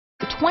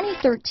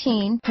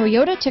2013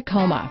 Toyota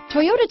Tacoma.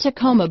 Toyota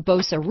Tacoma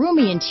boasts a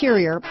roomy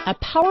interior, a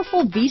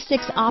powerful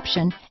V6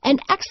 option,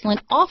 and excellent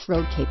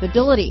off-road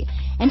capability,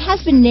 and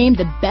has been named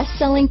the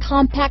best-selling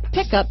compact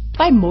pickup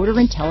by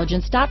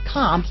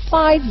MotorIntelligence.com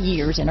 5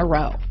 years in a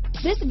row.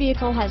 This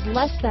vehicle has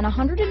less than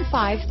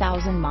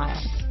 105,000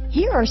 miles.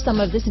 Here are some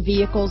of this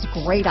vehicle's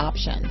great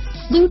options.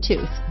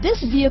 Bluetooth.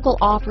 This vehicle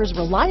offers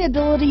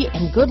reliability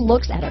and good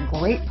looks at a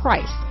great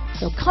price.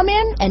 So come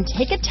in and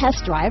take a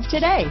test drive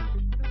today.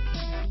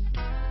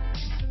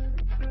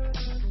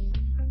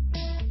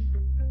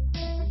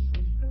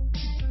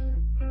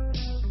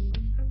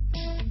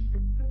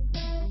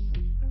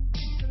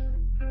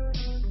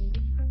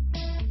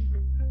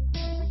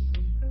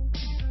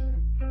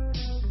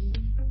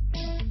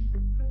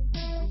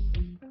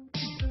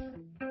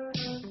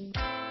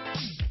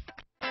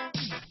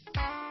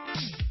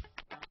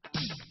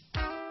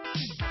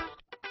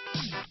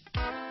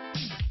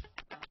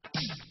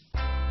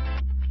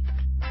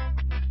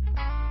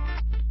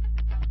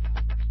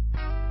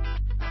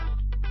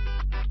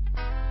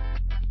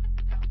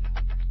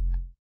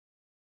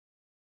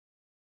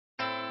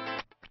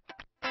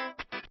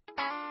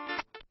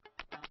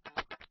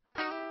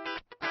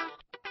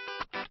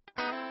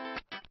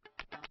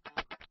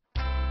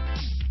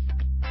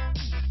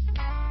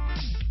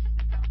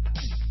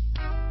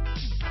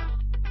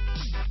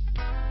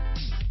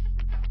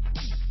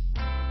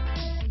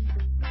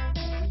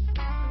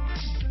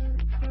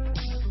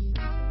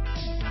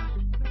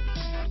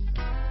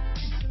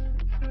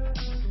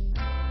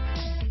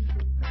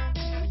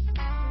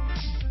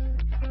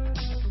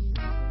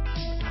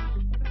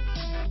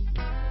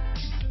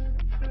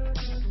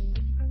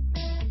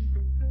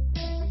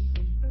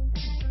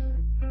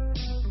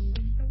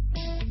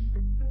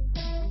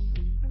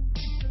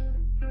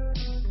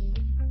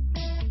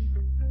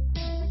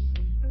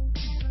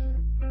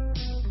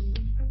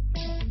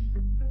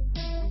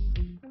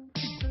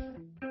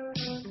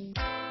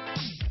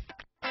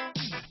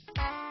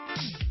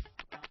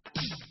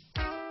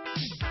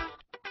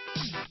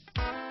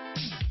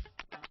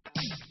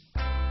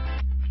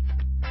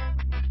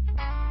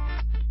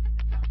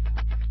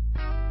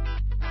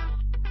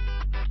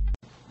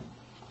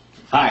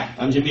 Hi,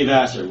 I'm Jimmy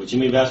Vasser with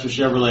Jimmy Vasser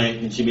Chevrolet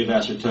and Jimmy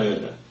Vasser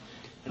Toyota,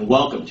 and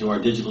welcome to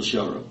our digital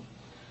showroom.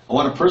 I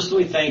want to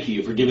personally thank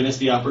you for giving us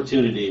the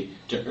opportunity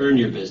to earn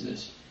your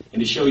business and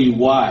to show you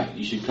why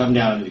you should come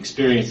down and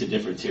experience the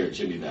difference here at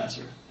Jimmy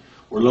Vasser.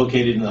 We're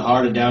located in the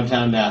heart of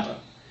downtown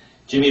Napa.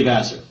 Jimmy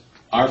Vasser,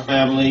 our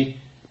family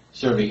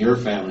serving your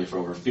family for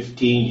over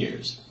 15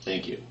 years.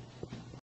 Thank you.